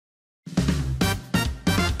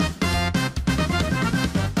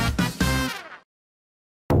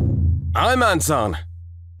I'm Anton.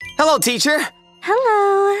 Hello, teacher.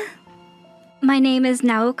 Hello. My name is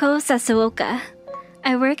Naoko Sasuoka.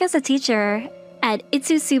 I work as a teacher at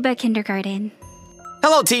Itsusuba Kindergarten.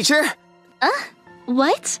 Hello, teacher.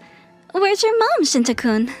 What? Where's your mom,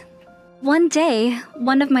 Shinta-kun? One day,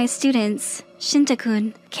 one of my students,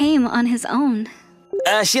 Shinta-kun, came on his own.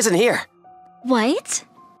 She isn't here. What?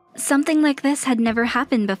 Something like this had never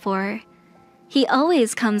happened before. He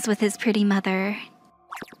always comes with his pretty mother.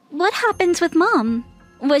 What happened with Mom?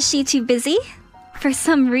 Was she too busy? For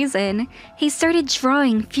some reason, he started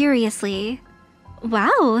drawing furiously.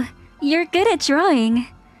 Wow, you're good at drawing.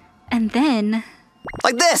 And then...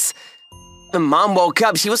 Like this. When Mom woke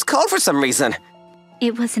up, she was cold for some reason.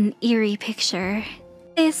 It was an eerie picture.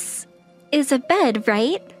 This is a bed,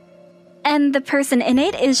 right? And the person in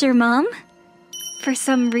it is your mom? For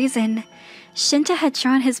some reason, Shinta had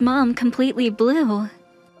drawn his mom completely blue.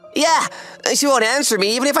 Yeah, she won't answer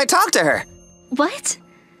me even if I talk to her. What?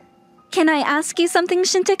 Can I ask you something,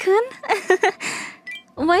 Shinta-kun?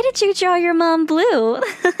 Why did you draw your mom blue?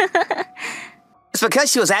 It's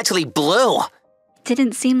because she was actually blue.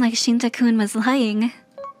 Didn't seem like Shinta-kun was lying.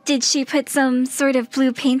 Did she put some sort of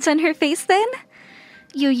blue paint on her face then?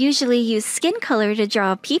 You usually use skin color to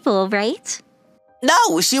draw people, right?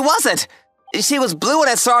 No, she wasn't. She was blue when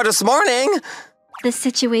I saw her this morning. The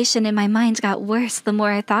situation in my mind got worse the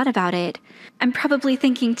more I thought about it. I'm probably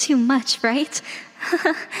thinking too much, right?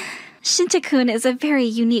 Shinta-kun is a very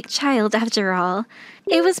unique child after all.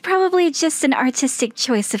 It was probably just an artistic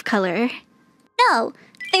choice of color. No,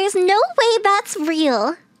 there's no way that's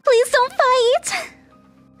real. Please don't fight.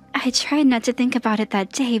 I tried not to think about it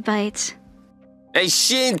that day, but... Hey,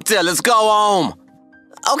 Shinta, let's go home.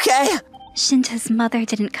 Okay. Shinta's mother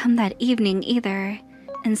didn't come that evening either.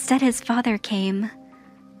 Instead, his father came.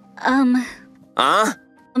 Huh?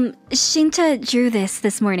 Shinta drew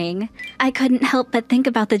this morning. I couldn't help but think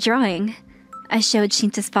about the drawing. I showed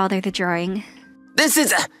Shinta's father the drawing. This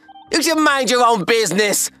is... you should mind your own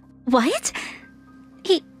business. What?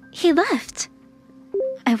 He left.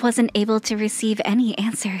 I wasn't able to receive any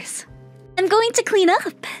answers. I'm going to clean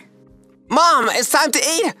up. Mom, it's time to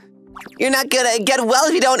eat. You're not gonna get well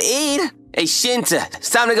if you don't eat. Hey, Shinta,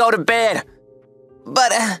 it's time to go to bed.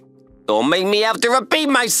 But, don't make me have to repeat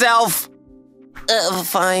myself.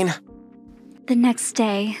 Fine. The next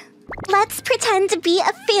day... Let's pretend to be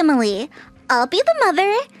a family. I'll be the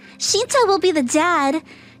mother. Shinta will be the dad.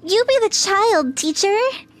 You be the child, teacher.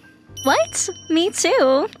 What? Me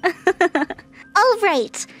too. All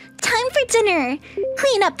right. Time for dinner.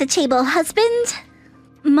 Clean up the table, husband.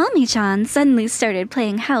 Mommy-chan suddenly started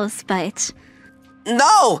playing house, but...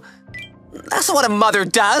 No! That's what a mother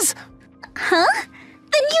does. Huh?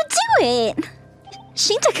 Then you do it.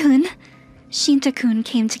 Shinta-kun! Shinta-kun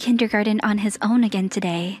came to kindergarten on his own again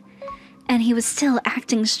today, and he was still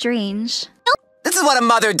acting strange. No. This is what a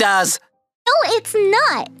mother does. No, it's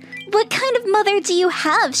not. What kind of mother do you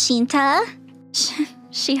have, Shinta?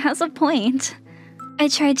 She has a point. I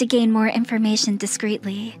tried to gain more information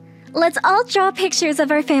discreetly. Let's all draw pictures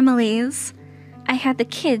of our families. I had the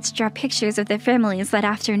kids draw pictures of their families that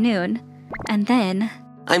afternoon, and then...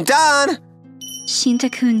 I'm done!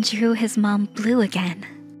 Shinta-kun drew his mom blue again.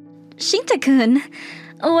 Shinta-kun,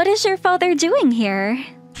 what is your father doing here?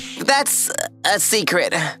 That's a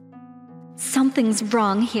secret. Something's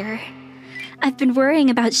wrong here. I've been worrying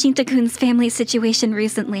about Shinta-kun's family situation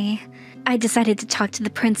recently. I decided to talk to the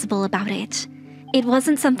principal about it. It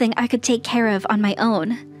wasn't something I could take care of on my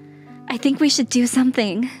own. I think we should do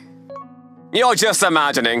something. You're just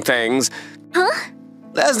imagining things. Huh?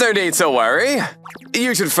 There's no need to worry.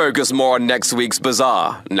 You should focus more on next week's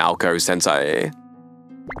bazaar, Naoko-sensei.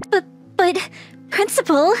 But,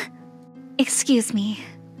 Principal... Excuse me.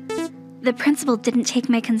 The principal didn't take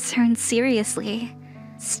my concerns seriously.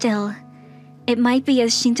 Still, it might be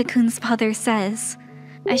as Shinta-kun's father says.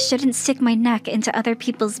 I shouldn't stick my neck into other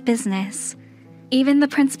people's business. Even the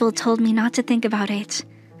principal told me not to think about it.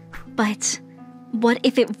 But what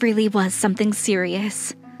if it really was something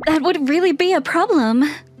serious? That would really be a problem.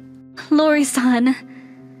 Lori-san.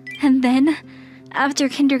 And then, after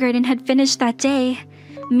kindergarten had finished that day,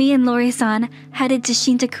 me and Lori-san headed to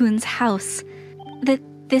Shinta-kun's house.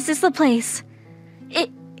 This is the place.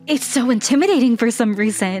 It's so intimidating for some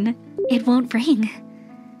reason. It won't ring.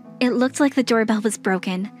 It looked like the doorbell was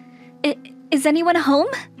broken. Is anyone home?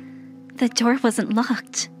 The door wasn't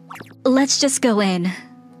locked. Let's just go in.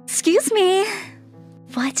 Excuse me.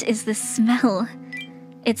 What is this smell?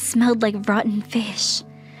 It smelled like rotten fish.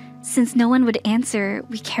 Since no one would answer,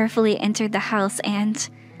 we carefully entered the house and...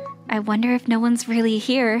 I wonder if no one's really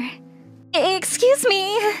here. Excuse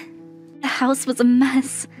me! The house was a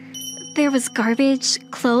mess. There was garbage,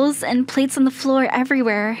 clothes, and plates on the floor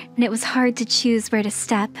everywhere, and it was hard to choose where to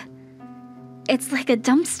step. It's like a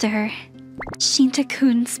dumpster.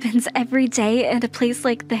 Shinta-kun spends every day at a place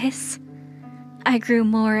like this. I grew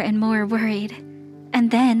more and more worried.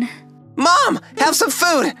 And then... Mom, have some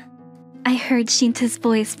food! I heard Shinta's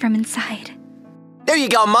voice from inside. There you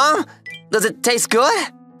go, Mom. Does it taste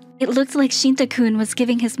good? It looked like Shinta-kun was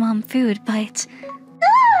giving his mom food, but...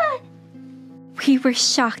 We were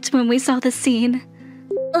shocked when we saw the scene.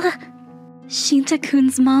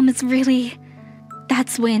 Shinta-kun's mom is really...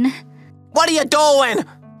 That's when... What are you doing?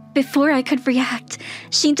 Before I could react,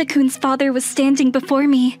 Shinta-kun's father was standing before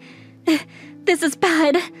me. This is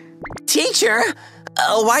bad. Teacher?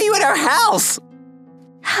 Why are you in our house?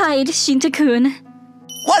 Hide, Shinta-kun.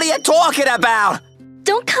 What are you talking about?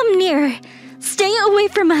 Don't come near. Stay away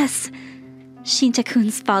from us.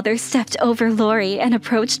 Shinta-kun's father stepped over Lori and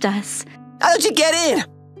approached us. How did you get in?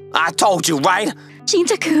 I told you, right?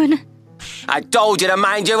 Shinta-kun. I told you to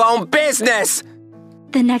mind your own business.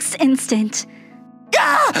 The next instant,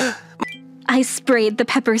 Ah! I sprayed the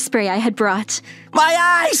pepper spray I had brought. My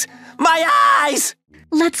eyes! My eyes!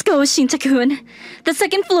 Let's go, Shinta-kun. The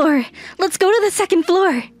second floor. Let's go to the second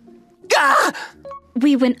floor. Ah!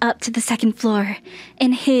 We went up to the second floor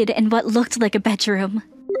and hid in what looked like a bedroom.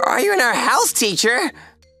 Are you in our house, teacher?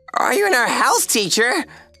 Are you in our house, teacher?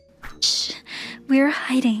 Shh. We're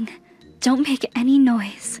hiding. Don't make any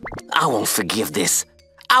noise. I won't forgive this.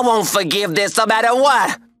 I won't forgive this no matter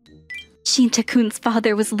what. Shinta-kun's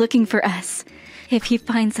father was looking for us. If he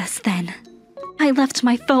finds us then. I left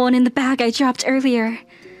my phone in the bag I dropped earlier.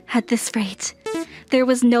 At this rate, there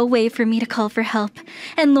was no way for me to call for help,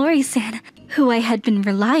 and Lori-san, who I had been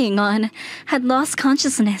relying on, had lost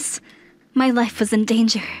consciousness. My life was in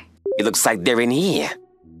danger. It looks like they're in here.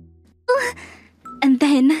 And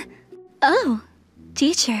then... Oh,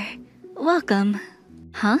 teacher. Welcome.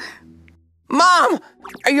 Huh? Mom!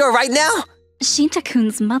 Are you alright now?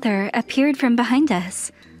 Shinta-kun's mother appeared from behind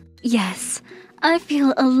us. Yes, I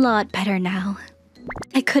feel a lot better now.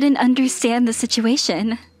 I couldn't understand the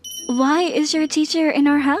situation. Why is your teacher in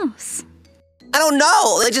our house? I don't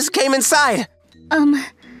know. They just came inside.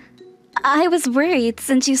 I was worried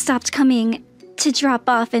since you stopped coming to drop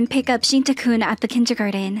off and pick up Shinta-kun at the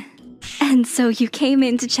kindergarten. And so you came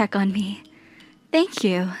in to check on me. Thank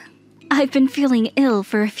you. I've been feeling ill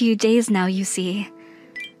for a few days now, you see.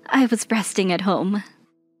 I was resting at home.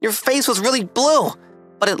 Your face was really blue,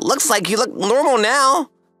 but it looks like you look normal now.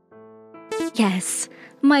 Yes,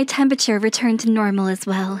 my temperature returned to normal as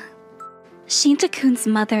well. Shinta-kun's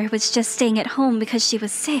mother was just staying at home because she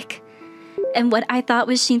was sick. And what I thought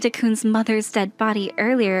was Shinta-kun's mother's dead body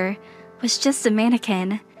earlier was just a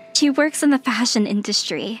mannequin. She works in the fashion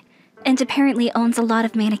industry, and apparently owns a lot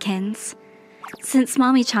of mannequins. Since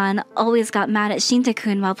Mommy-chan always got mad at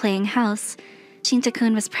Shinta-kun while playing house,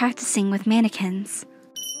 Shinta-kun was practicing with mannequins.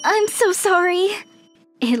 I'm so sorry!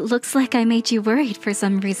 It looks like I made you worried for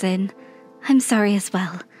some reason. I'm sorry as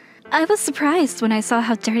well. I was surprised when I saw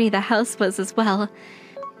how dirty the house was as well.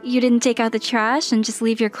 You didn't take out the trash and just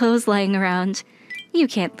leave your clothes lying around. You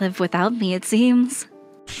can't live without me, it seems.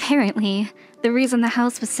 Apparently, the reason the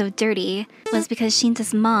house was so dirty was because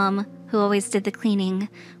Shinta's mom, who always did the cleaning,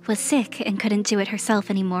 was sick and couldn't do it herself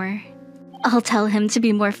anymore. I'll tell him to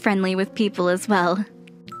be more friendly with people as well.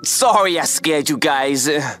 Sorry I scared you guys.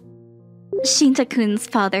 Shinta-kun's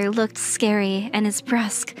father looked scary and is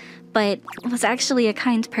brusque, but was actually a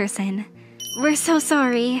kind person. We're so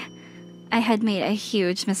sorry. I had made a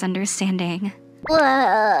huge misunderstanding.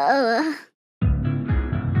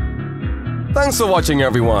 Thanks for watching,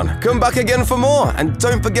 everyone. Come back again for more, and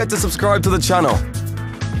don't forget to subscribe to the channel.